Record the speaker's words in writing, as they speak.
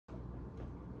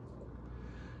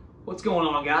What's going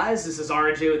on, guys? This is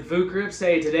RJ with VukGripz.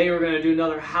 Hey, today we're going to do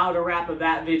another how to wrap a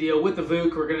bat video with the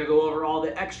Vuk. We're going to go over all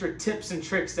the extra tips and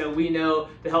tricks that we know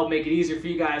to help make it easier for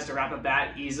you guys to wrap a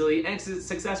bat easily and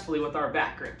successfully with our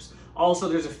bat grips. Also,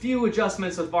 there's a few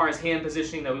adjustments as far as hand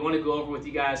positioning that we want to go over with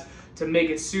you guys to make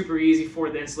it super easy for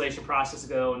the installation process to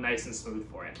go nice and smooth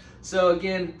for you. So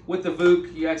again, with the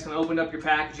Vuk, you guys can open up your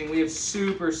packaging. We have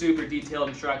super detailed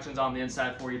instructions on the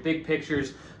inside for you. Big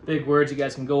pictures, big words. You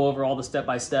guys can go over all the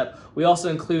step-by-step. We also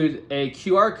include a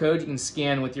QR code you can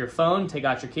scan with your phone. Take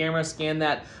out your camera, scan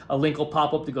that. A link will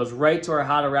pop up that goes right to our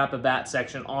how to wrap a bat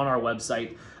section on our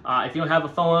website. If you don't have a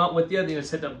phone out with you, then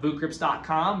just hit up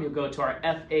VukGripz.com. You'll go to our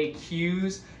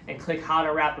FAQs and click how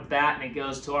to wrap a bat, and it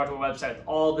goes to our website with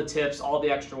all the tips, all the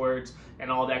extra words,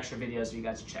 and all the extra videos so you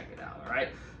guys can check it out, all right?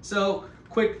 So,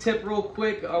 quick tip real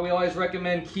quick, we always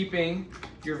recommend keeping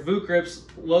your VukGripz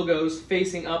logos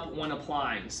facing up when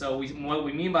applying. So what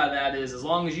we mean by that is as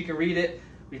long as you can read it,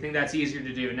 we think that's easier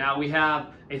to do. Now we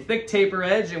have a thick taper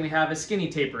edge and we have a skinny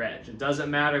taper edge. It doesn't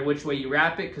matter which way you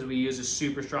wrap it because we use a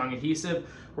super strong adhesive.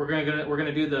 We're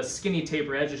gonna do the skinny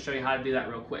taper edge to show you how to do that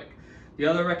real quick. The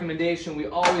other recommendation we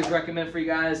always recommend for you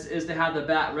guys is to have the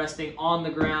bat resting on the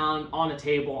ground, on a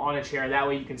table, on a chair. That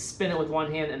way you can spin it with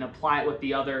one hand and apply it with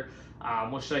the other.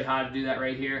 We'll show you how to do that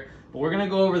right here. But we're gonna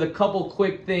go over the couple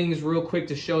quick things real quick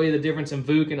to show you the difference in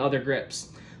Vuk and other grips.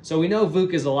 So we know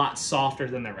Vuk is a lot softer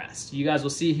than the rest. You guys will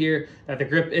see here that the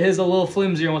grip is a little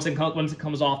flimsier once it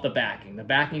comes off the backing. The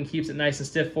backing keeps it nice and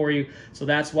stiff for you, so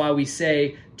that's why we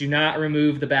say do not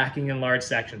remove the backing in large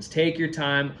sections. Take your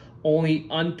time, only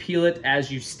unpeel it as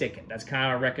you stick it. That's kind of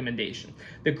our recommendation.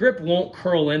 The grip won't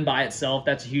curl in by itself.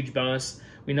 That's a huge bonus.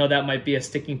 We know that might be a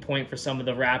sticking point for some of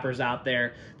the wrappers out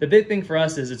there. The big thing for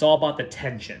us is it's all about the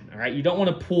tension, all right? You don't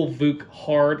want to pull Vuk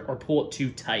hard or pull it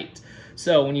too tight.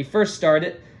 So when you first start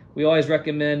it, we always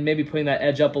recommend maybe putting that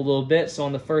edge up a little bit so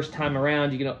on the first time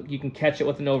around you can catch it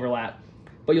with an overlap.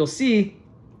 But you'll see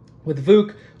with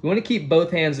Vuk, we want to keep both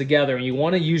hands together and you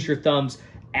want to use your thumbs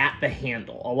at the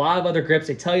handle. A lot of other grips,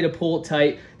 they tell you to pull it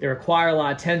tight. They require a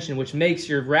lot of tension, which makes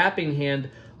your wrapping hand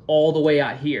all the way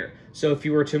out here. So if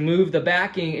you were to move the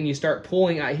backing and you start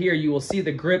pulling out here, you will see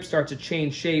the grip start to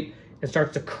change shape and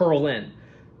starts to curl in.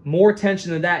 More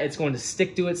tension than that, it's going to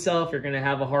stick to itself. You're going to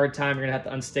have a hard time. You're going to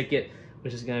have to unstick it,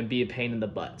 which is going to be a pain in the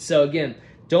butt. So again,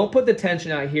 don't put the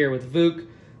tension out here with Vuk.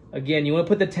 Again, you want to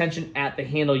put the tension at the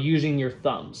handle using your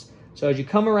thumbs. So as you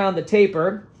come around the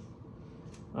taper,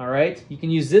 all right, you can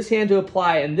use this hand to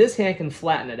apply, and this hand can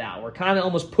flatten it out. We're kind of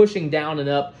almost pushing down and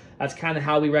up. That's kind of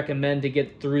how we recommend to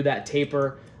get through that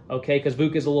taper, okay, because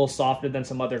Vuk is a little softer than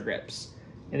some other grips.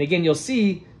 And again, you'll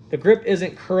see the grip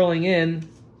isn't curling in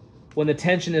when the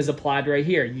tension is applied right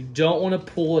here. You don't want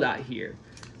to pull it out here.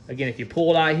 Again, if you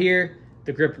pull it out here,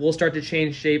 the grip will start to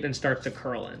change shape and start to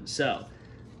curl in. So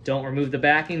don't remove the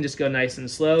backing, just go nice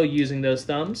and slow using those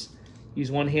thumbs.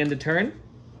 Use one hand to turn,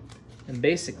 and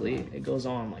basically it goes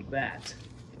on like that.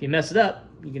 If you mess it up,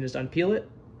 you can just unpeel it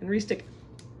and restick it.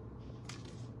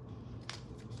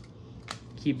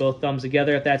 Keep both thumbs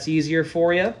together if that's easier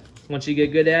for you. Once you get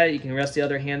good at it, you can rest the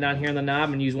other hand down here on the knob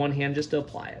and use one hand just to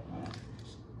apply it.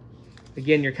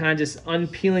 Again, you're kind of just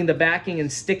unpeeling the backing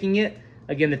and sticking it.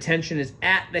 Again, the tension is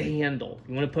at the handle.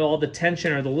 You want to put all the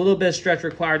tension or the little bit of stretch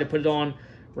required to put it on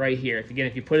right here.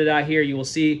 If you put it out here, you will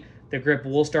see the grip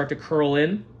will start to curl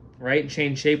in, right, and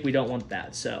change shape. We don't want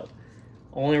that. So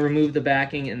only remove the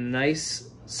backing in nice,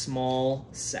 small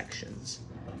sections.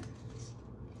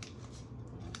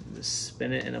 Just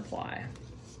spin it and apply.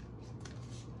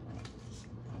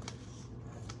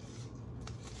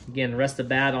 Again, rest the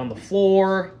bat on the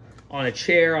floor, on a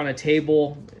chair, on a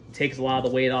table. It takes a lot of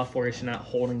the weight off for you so you're not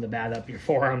holding the bat up. Your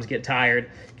forearms get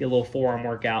tired. Get a little forearm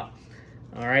workout.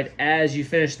 All right, as you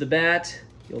finish the bat,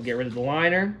 you'll get rid of the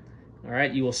liner. All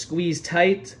right, you will squeeze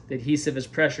tight. The adhesive is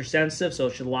pressure sensitive, so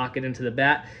it should lock it into the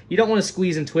bat. You don't want to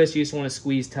squeeze and twist, you just want to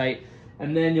squeeze tight.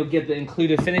 And then you'll get the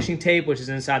included finishing tape, which is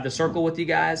inside the circle with you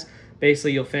guys.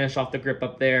 Basically, you'll finish off the grip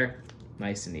up there,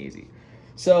 nice and easy.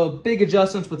 So big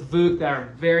adjustments with Vuk that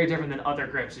are very different than other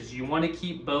grips is you want to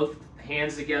keep both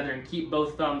hands together and keep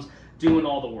both thumbs doing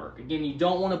all the work. Again, you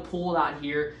don't want to pull it out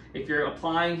here. If your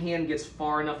applying hand gets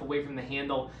far enough away from the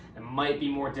handle, it might be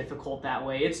more difficult that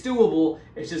way. It's doable,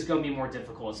 it's just going to be more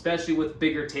difficult, especially with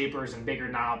bigger tapers and bigger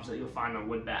knobs that you'll find on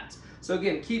wood bats. So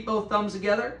again, keep both thumbs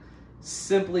together.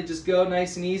 Simply just go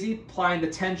nice and easy, applying the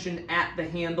tension at the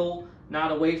handle,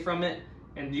 not away from it,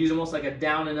 and use almost like a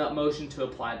down and up motion to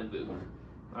apply the Vuk.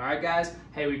 All right, guys.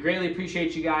 Hey, we greatly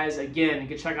appreciate you guys. Again, you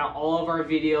can check out all of our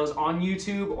videos on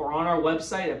YouTube or on our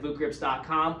website at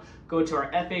VukGripz.com. Go to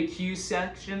our FAQ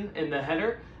section in the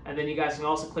header, And then you guys can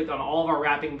also click on all of our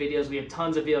wrapping videos. We have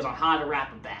tons of videos on how to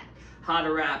wrap a bat, how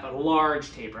to wrap a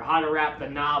large taper, how to wrap the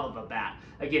knob of a bat.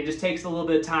 Again, just takes a little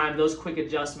bit of time. Those quick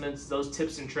adjustments, those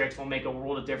tips and tricks will make a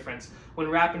world of difference when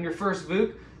wrapping your first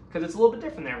Vuk, because it's a little bit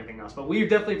different than everything else. But we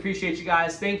definitely appreciate you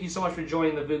guys. Thank you so much for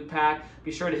joining the Vuk Pack.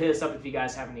 Be sure to hit us up if you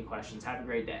guys have any questions. Have a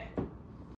great day.